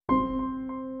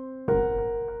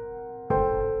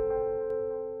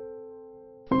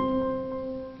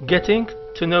Getting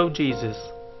to know Jesus.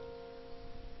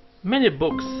 Many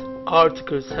books,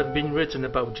 articles have been written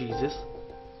about Jesus.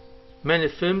 Many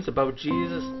films about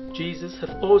Jesus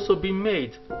have also been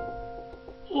made.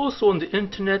 Also on the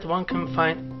internet one can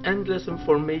find endless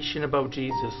information about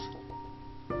Jesus.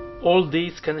 All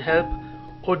these can help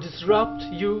or disrupt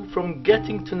you from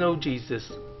getting to know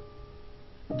Jesus.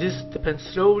 This depends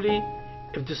solely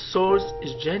if the source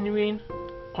is genuine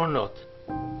or not.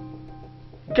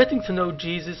 Getting to know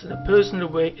Jesus in a personal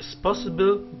way is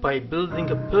possible by building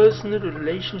a personal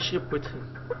relationship with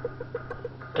Him.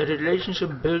 A relationship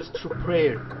built through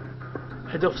prayer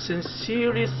and of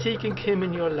sincerely seeking Him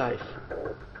in your life.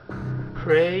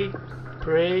 Pray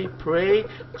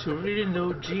to really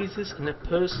know Jesus in a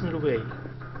personal way.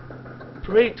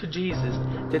 Pray to Jesus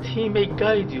that He may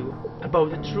guide you about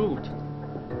the truth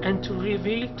and to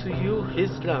reveal to you His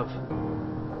love.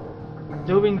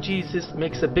 Knowing Jesus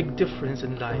makes a big difference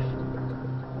in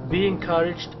life. Be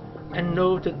encouraged and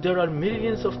know that there are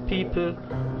millions of people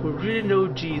who really know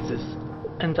Jesus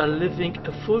and are living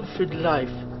a fulfilled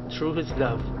life through His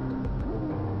love.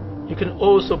 You can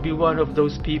also be one of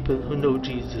those people who know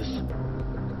Jesus.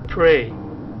 Pray,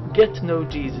 get to know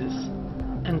Jesus,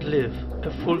 and live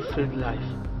a fulfilled life.